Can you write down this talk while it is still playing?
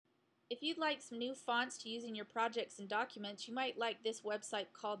If you'd like some new fonts to use in your projects and documents, you might like this website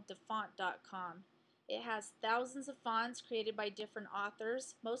called demo.avi. It has thousands of fonts created by different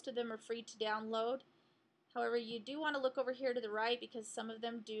authors. Most of them are free to download. However, you do want to look over here to the right because some of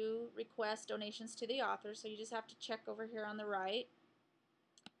them do request donations to the author, so you just have to check over here on the right.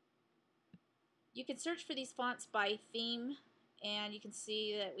 You can search for these fonts by theme, and you can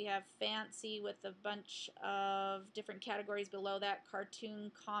see that we have fancy with a bunch of different categories below that: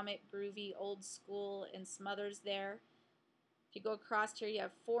 cartoon, comic, groovy, old school, and some others there. If you go across here, you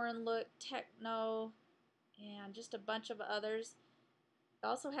have foreign look, techno, and just a bunch of others. It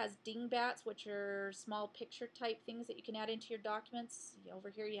also has dingbats, which are small picture type things that you can add into your documents. Over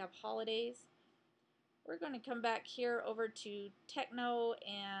here you have holidays. We're going to come back here over to techno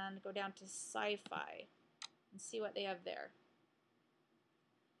and go down to sci-fi and see what they have there.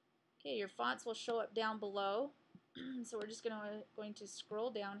 Okay, your fonts will show up down below. So we're just going to scroll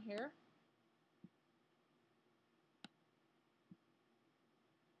down here.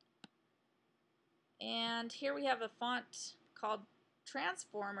 And here we have a font called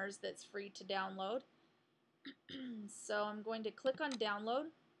Transformers that's free to download. So I'm going to click on download.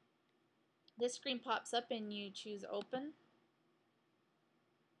 This screen pops up and you choose open.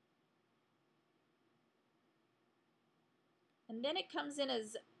 And then it comes in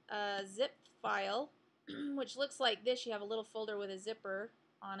as a zip file, which looks like this. You have a little folder with a zipper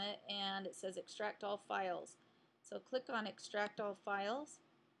on it, and it says extract all files. So click on extract all files.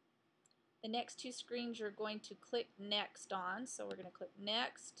 The next two screens you're going to click next on. So we're going to click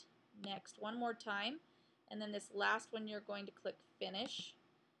next, next one more time, and then this last one you're going to click finish.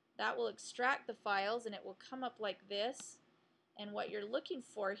 That will extract the files and it will come up like this. And what you're looking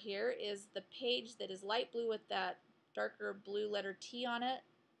for here is the page that is light blue with that darker blue letter T on it.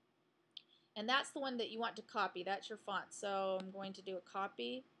 And that's the one that you want to copy. That's your font. So I'm going to do a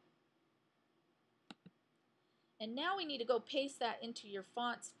copy. And now we need to go paste that into your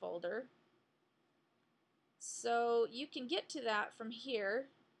fonts folder. So you can get to that from here.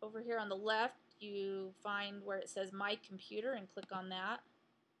 Over here on the left, you find where it says My Computer and click on that.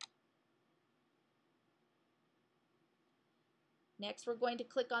 Next, we're going to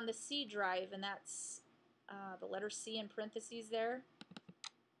click on the C drive, and that's the letter C in parentheses there.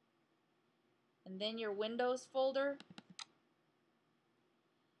 And then your Windows folder.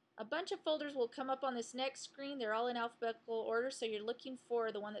 A bunch of folders will come up on this next screen. They're all in alphabetical order, so you're looking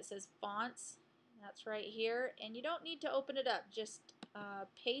for the one that says Fonts. That's right here. And you don't need to open it up, just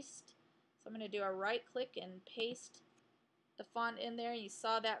paste. So I'm going to do a right click and paste the font in there. You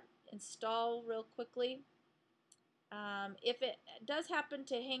saw that install real quickly. If it does happen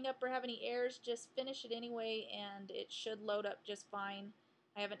to hang up or have any errors, just finish it anyway and it should load up just fine.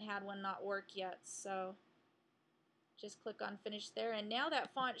 I haven't had one not work yet, so just click on finish there, and now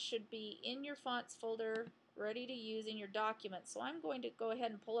that font should be in your fonts folder ready to use in your document. So I'm going to go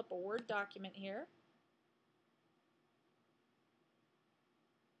ahead and pull up a Word document here.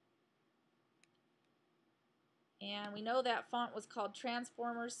 And we know that font was called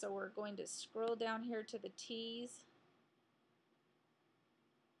Transformers, so we're going to scroll down here to the T's.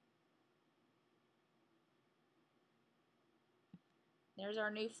 There's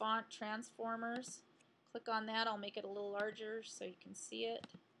our new font, Transformers. Click on that. I'll make it a little larger so you can see it.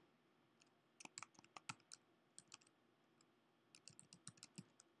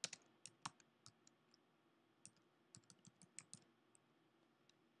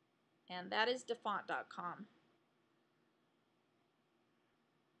 And that is demo.com.